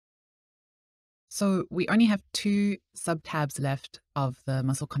So we only have two subtabs left of the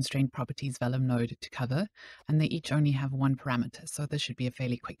Muscle Constraint Properties Vellum node to cover, and they each only have one parameter, so this should be a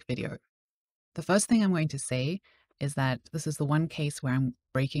fairly quick video. The first thing I'm going to say is that this is the one case where I'm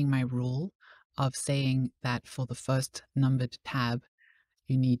breaking my rule of saying that for the first numbered tab,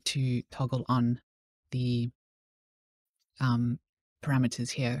 you need to toggle on the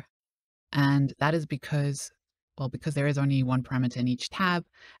parameters here. And that is because, well, because there is only one parameter in each tab,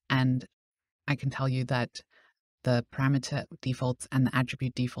 and I can tell you that the parameter defaults and the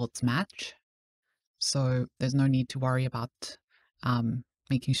attribute defaults match. So there's no need to worry about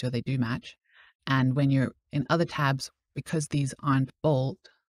making sure they do match. And when you're in other tabs, because these aren't bold,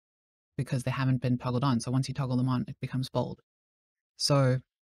 because they haven't been toggled on, so once you toggle them on, it becomes bold. So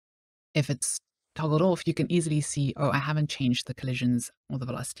if it's toggled off, you can easily see, oh, I haven't changed the collisions or the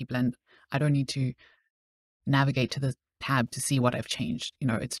velocity blend. I don't need to navigate to the tab to see what I've changed.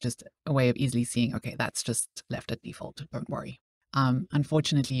 It's just a way of easily seeing, okay, that's just left at default, don't worry.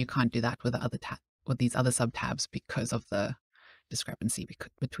 Unfortunately, you can't do that with the other with these other subtabs because of the discrepancy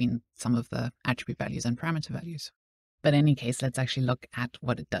between some of the attribute values and parameter values. But in any case, let's actually look at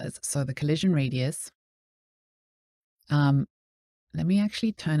what it does. So the collision radius, let me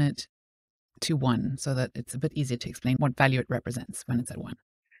actually turn it to 1 so that it's a bit easier to explain what value it represents when it's at 1.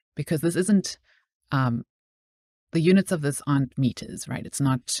 Because this isn't, the units of this aren't meters, right?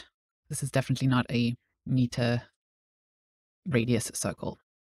 This is definitely not a meter radius circle,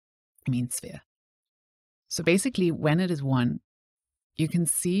 sphere. So basically, when it is 1, you can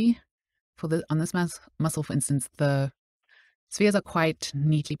see on this muscle, for instance, the spheres are quite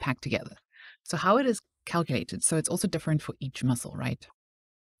neatly packed together. So how it is calculated, so it's also different for each muscle, right?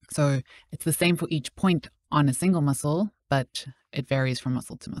 So it's the same for each point on a single muscle, but it varies from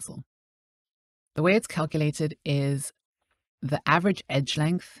muscle to muscle. The way it's calculated is the average edge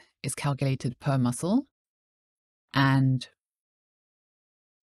length is calculated per muscle, and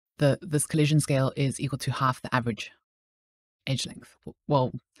this collision scale is equal to half the average edge length.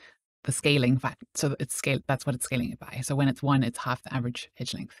 Well, the scaling fact, so that's what it's scaling it by. So when it's 1, it's half the average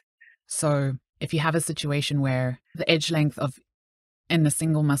edge length. So if you have a situation where the edge length in a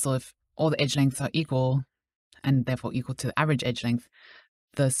single muscle, if all the edge lengths are equal, and therefore equal to the average edge length,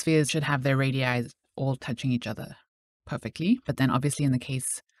 the spheres should have their radii all touching each other perfectly. But then obviously in the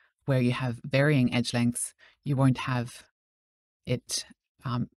case where you have varying edge lengths, you won't have it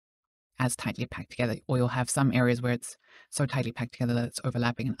as tightly packed together, or you'll have some areas where it's so tightly packed together that it's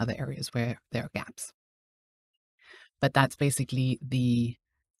overlapping in other areas where there are gaps. But that's basically the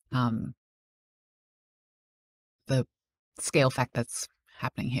scale fact that's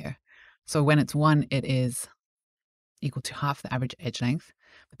happening here. So when it's 1, it is equal to half the average edge length,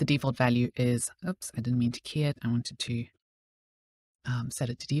 but the default value is, oops, I didn't mean to key it. I wanted to set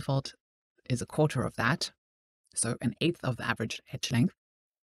it to default, is a quarter of that. So 1/8 of the average edge length.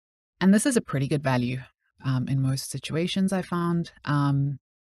 And this is a pretty good value in most situations, I found.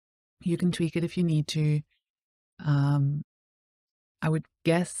 You can tweak it if you need to. I would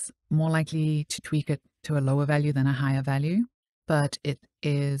guess more likely to tweak it to a lower value than a higher value, but it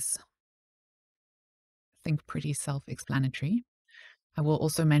is, I think, pretty self-explanatory. I will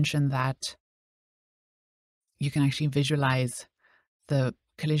also mention that you can actually visualize the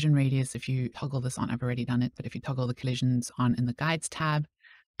collision radius if you toggle this on. I've already done it, but if you toggle the collisions on in the guides tab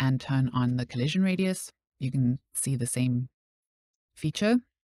and turn on the collision radius, you can see the same feature.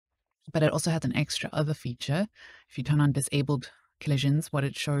 But it also has an extra other feature. If you turn on disabled collisions, what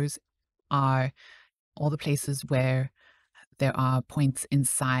it shows are all the places where there are points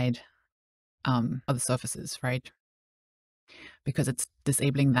inside other surfaces, right? Because it's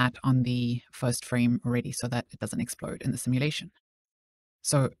disabling that on the first frame already so that it doesn't explode in the simulation.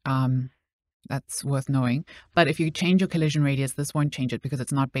 So that's worth knowing. But if you change your collision radius, this won't change it because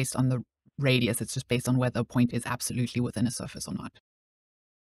it's not based on the radius. It's just based on whether a point is absolutely within a surface or not.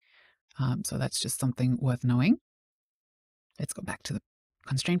 So that's just something worth knowing. Let's go back to the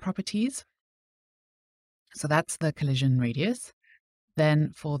constraint properties. So that's the collision radius.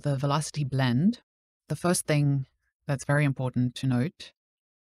 Then for the velocity blend, the first thing that's very important to note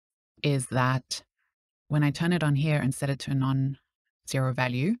is that when I turn it on here and set it to a non-zero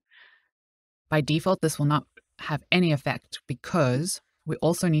value, by default, this will not have any effect because we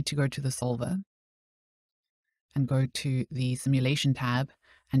also need to go to the solver and go to the simulation tab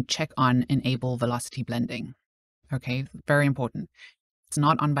and check on enable velocity blending. Okay, very important. It's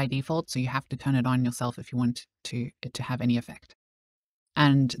not on by default, so you have to turn it on yourself if you want it to have any effect.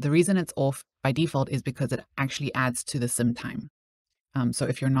 And the reason it's off by default is because it actually adds to the sim time. So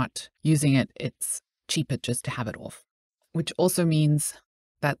if you're not using it, it's cheaper just to have it off, which also means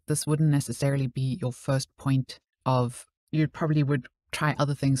that this wouldn't necessarily be your first point of, you probably would try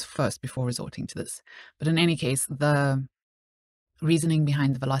other things first before resorting to this. But in any case, the reasoning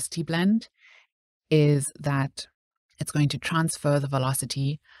behind the velocity blend is that it's going to transfer the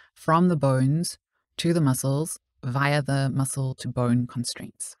velocity from the bones to the muscles via the muscle to bone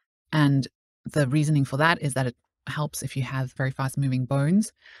constraints. And the reasoning for that is that it helps if you have very fast moving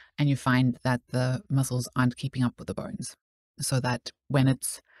bones and you find that the muscles aren't keeping up with the bones. So that when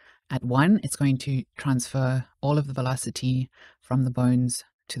it's at 1, it's going to transfer all of the velocity from the bones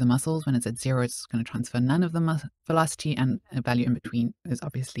to the muscles. When it's at 0, it's going to transfer none of the velocity, and a value in between is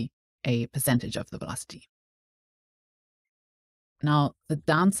obviously a percentage of the velocity. Now, the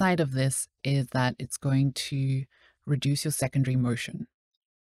downside of this is that it's going to reduce your secondary motion,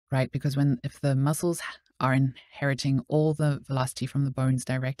 right? Because if the muscles are inheriting all the velocity from the bones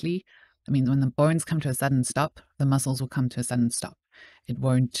directly, I mean, when the bones come to a sudden stop, the muscles will come to a sudden stop. It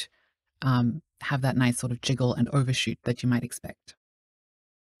won't have that nice sort of jiggle and overshoot that you might expect.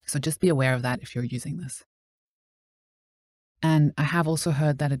 So just be aware of that if you're using this. And I have also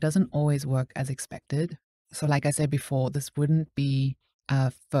heard that it doesn't always work as expected. So like I said before, this wouldn't be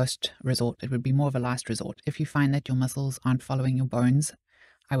a first resort. It would be more of a last resort. If you find that your muscles aren't following your bones,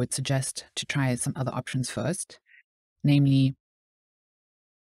 I would suggest to try some other options first, namely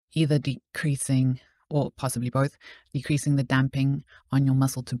either decreasing, or possibly both, decreasing the damping on your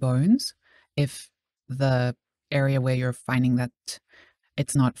muscle to bones if the area where you're finding that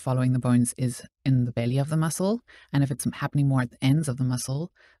it's not following the bones is in the belly of the muscle. And if it's happening more at the ends of the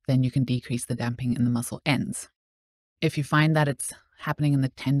muscle, then you can decrease the damping in the muscle ends. If you find that it's happening in the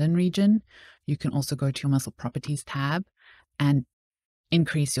tendon region, you can also go to your muscle properties tab and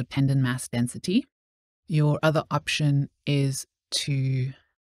increase your tendon mass density. Your other option is to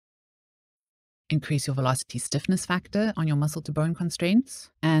increase your velocity stiffness factor on your muscle to bone constraints.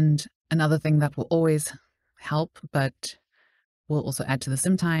 And another thing that will always help, but will also add to the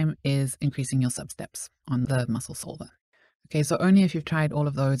sim time, is increasing your sub-steps on the muscle solver. Okay, so only if you've tried all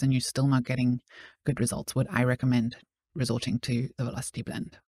of those and you're still not getting good results would I recommend resorting to the velocity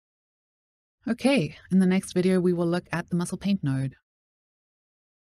blend. Okay, in the next video we will look at the muscle paint node.